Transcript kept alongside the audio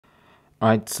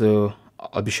Alright, so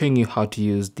I'll be showing you how to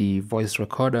use the voice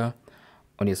recorder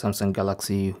on your Samsung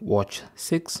Galaxy Watch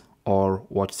 6 or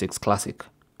Watch 6 Classic.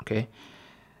 Okay,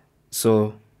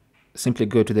 so simply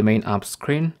go to the main app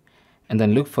screen and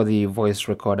then look for the voice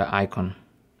recorder icon.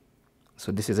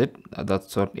 So this is it.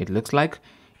 That's what it looks like.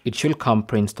 It should come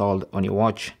pre-installed on your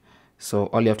watch. So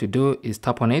all you have to do is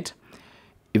tap on it.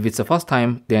 If it's the first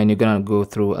time, then you're gonna go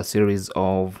through a series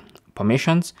of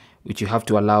permissions, which you have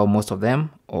to allow most of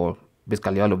them, or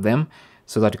basically all of them,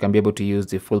 so that you can be able to use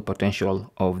the full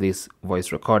potential of this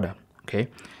voice recorder. Okay.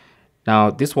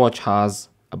 Now this watch has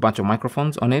a bunch of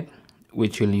microphones on it,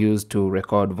 which you'll use to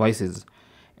record voices,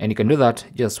 and you can do that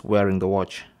just wearing the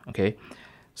watch. Okay.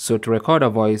 So to record a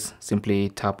voice, simply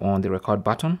tap on the record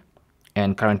button,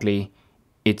 and currently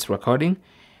it's recording.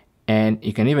 And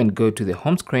you can even go to the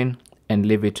home screen and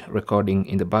leave it recording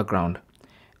in the background.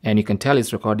 And you can tell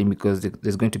it's recording because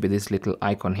there's going to be this little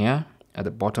icon here at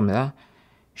the bottom there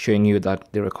showing you that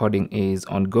the recording is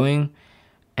ongoing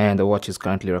and the watch is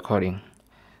currently recording.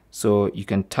 So you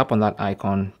can tap on that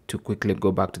icon to quickly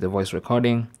go back to the voice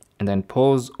recording and then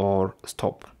pause or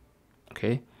stop.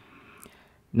 Okay.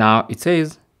 Now it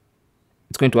says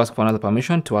it's going to ask for another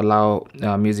permission to allow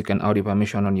music and audio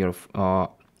permission on your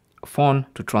phone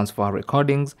to transfer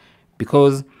recordings,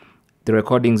 because the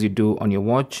recordings you do on your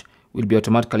watch will be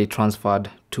automatically transferred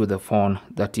to the phone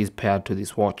that is paired to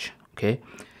this watch. Okay,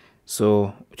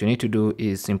 so what you need to do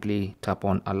is simply tap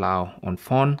on allow on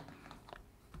phone.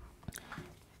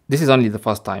 This is only the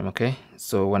first time. Okay,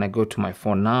 so when I go to my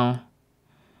phone now,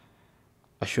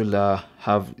 I should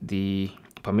have the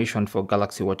permission for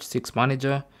Galaxy Watch 6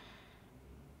 Manager.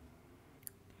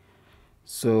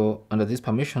 So under these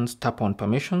permissions, tap on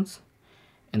permissions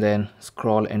and then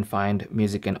scroll and find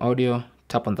music and audio.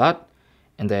 Tap on that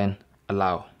and then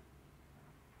allow.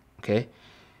 Okay,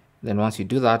 then once you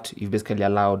do that, you've basically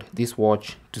allowed this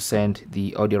watch to send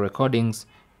the audio recordings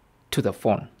to the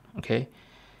phone. Okay,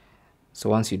 so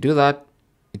once you do that,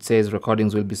 it says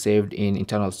recordings will be saved in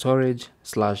internal storage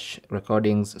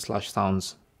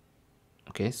 /recordings/sounds.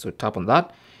 Okay, so tap on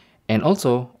that. And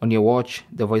also on your watch,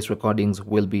 the voice recordings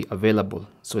will be available.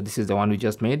 So this is the one we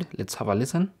just made. Let's have a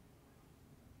listen.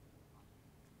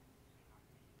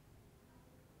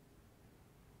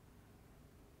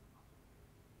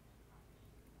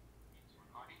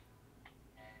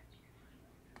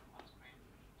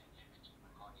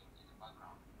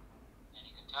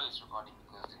 Tell it's recording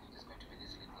because there's going to be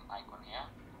this little icon here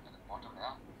at the bottom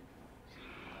there.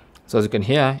 So as you can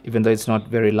hear, even though it's not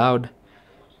very loud,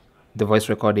 the voice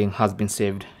recording has been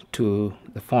saved to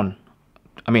the phone,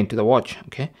 to the watch.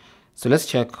 Okay, so let's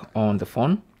check on the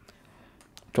phone.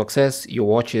 To access your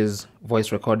watch's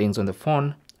voice recordings on the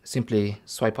phone, simply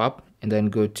swipe up and then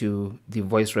go to the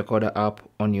voice recorder app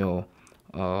on your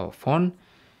phone,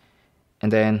 and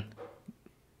then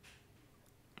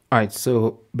alright,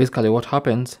 so basically what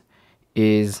happens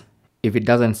is if it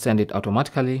doesn't send it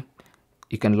automatically,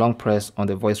 you can long press on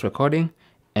the voice recording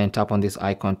and tap on this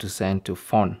icon to send to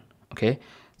phone. Okay,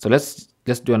 so let's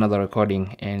do another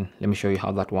recording and let me show you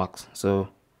how that works. So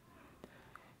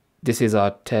this is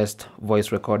a test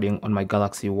voice recording on my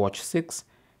Galaxy Watch 6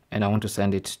 and I want to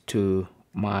send it to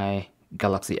my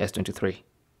Galaxy S23.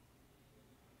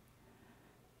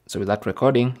 So with that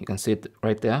recording, you can see it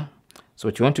right there. So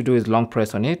what you want to do is long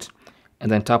press on it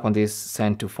and then tap on this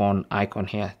send to phone icon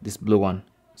here, this blue one.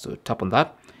 So tap on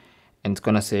that and it's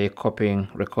gonna say copying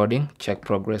recording, check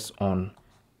progress on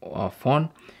our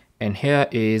phone. And here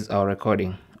is our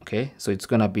recording. Okay, so it's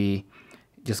gonna be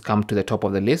just come to the top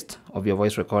of the list of your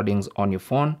voice recordings on your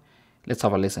phone. Let's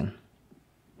have a listen.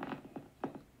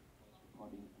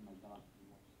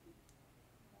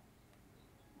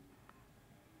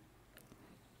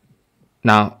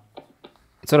 Now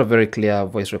it's not a very clear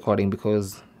voice recording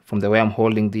because from the way I'm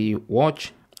holding the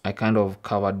watch, I kind of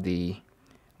covered the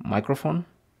microphone.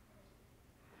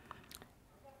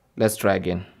 Let's try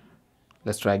again.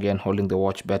 Let's try again holding the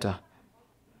watch better.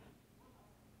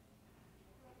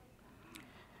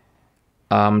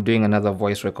 I'm doing another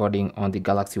voice recording on the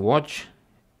Galaxy Watch.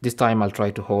 This time I'll try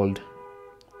to hold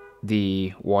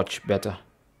the watch better.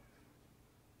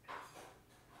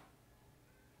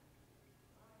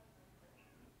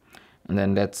 And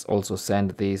then let's also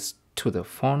send this to the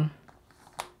phone.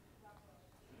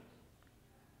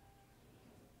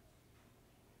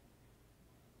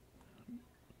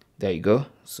 There you go.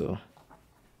 So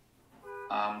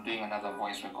I'm doing another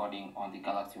voice recording on the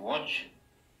Galaxy Watch.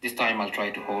 This time I'll try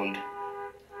to hold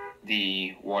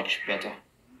the watch better.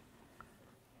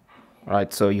 All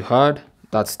right, so you heard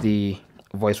that's the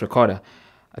voice recorder.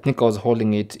 I think I was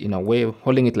holding it in a way,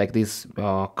 holding it like this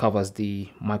covers the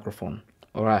microphone.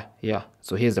 All right, yeah,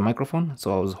 so here's the microphone.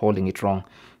 So I was holding it wrong.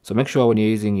 So make sure when you're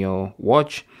using your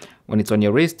watch, when it's on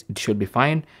your wrist, it should be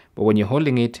fine. But when you're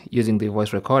holding it using the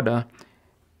voice recorder,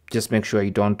 just make sure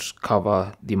you don't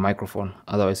cover the microphone,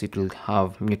 otherwise it will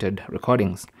have muted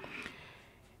recordings.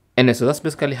 And so that's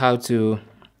basically how to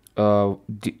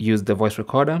use the voice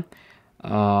recorder,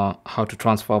 how to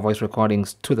transfer voice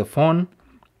recordings to the phone.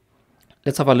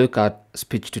 Let's have a look at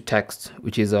speech to text,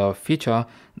 which is a feature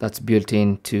that's built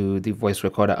into the voice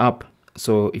recorder app.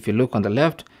 So if you look on the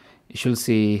left, you should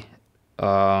see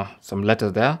some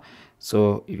letters there.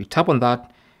 So if you tap on that,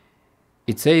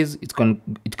 it says it can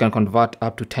convert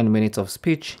up to 10 minutes of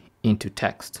speech into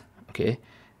text. Okay,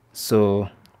 so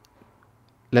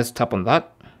let's tap on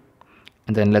that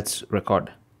and then let's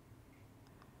record.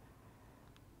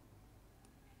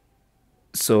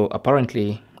 So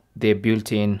apparently the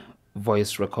built-in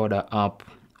voice recorder app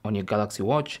on your Galaxy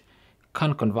Watch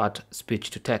can convert speech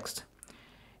to text,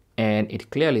 and it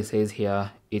clearly says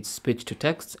here it's speech to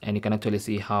text, and you can actually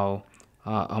see how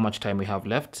much time we have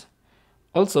left.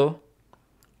 Also,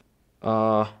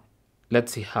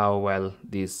 let's see how well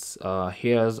this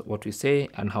hears what we say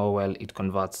and how well it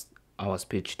converts our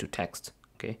speech to text.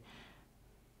 Okay,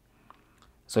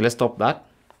 so let's stop that.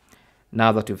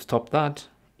 Now that you've stopped that,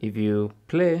 if you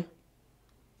play,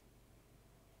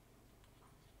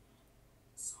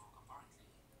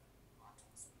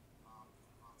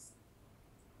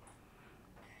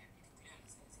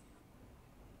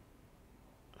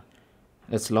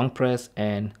 let's long press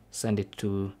and send it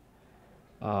to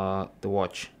the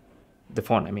watch, the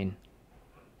phone, I mean.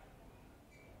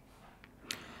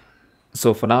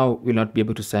 So for now, we'll not be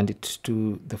able to send it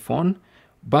to the phone,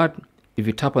 but if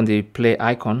you tap on the play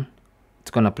icon,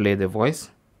 it's gonna play the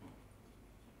voice.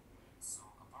 So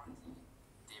apparently,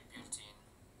 the built-in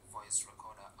voice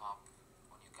recorder app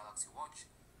on your Galaxy Watch.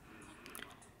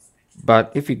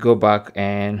 But if you go back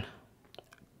and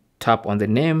tap on the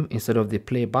name instead of the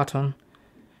play button,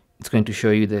 it's going to show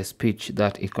you the speech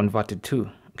that it converted to.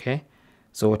 Okay,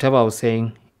 so whatever I was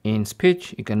saying in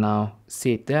speech, you can now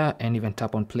see it there and even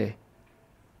tap on play.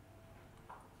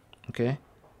 Okay,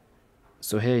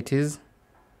 so here it is.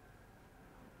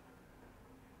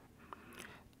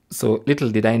 So little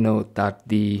did I know that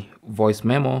the voice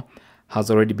memo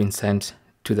has already been sent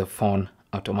to the phone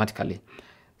automatically.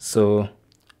 So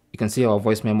you can see our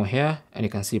voice memo here and you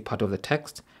can see part of the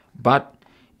text. But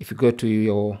if you go to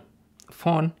your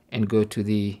phone and go to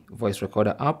the voice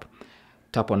recorder app,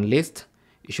 tap on list,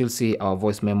 you should see our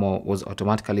voice memo was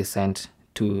automatically sent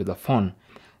to the phone.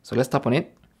 So let's tap on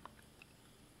it.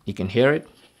 You can hear it.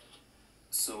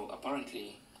 So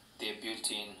apparently the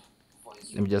built-in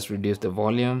voice. Let me just reduce the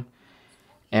volume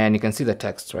and you can see the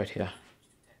text right here.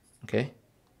 Okay.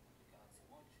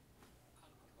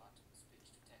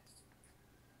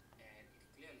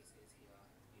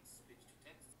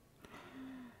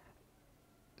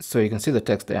 So you can see the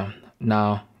text there.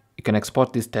 Now you can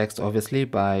export this text obviously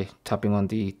by tapping on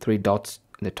the three dots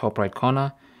in the top right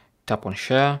corner, tap on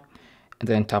share, and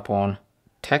then tap on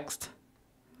text,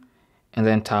 and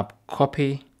then tap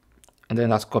copy, and then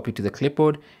that's copied to the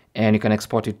clipboard, and you can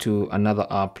export it to another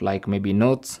app like maybe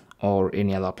Notes or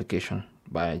any other application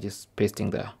by just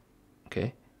pasting there.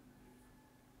 Okay.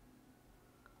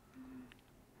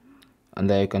 And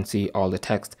there you can see all the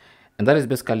text. And that is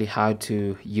basically how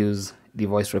to use the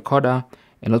voice recorder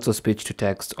and also speech to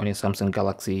text on your Samsung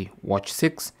Galaxy Watch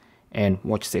 6 and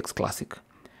Watch 6 Classic.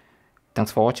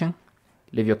 Thanks for watching.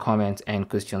 Leave your comments and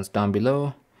questions down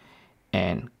below,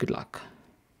 and good luck.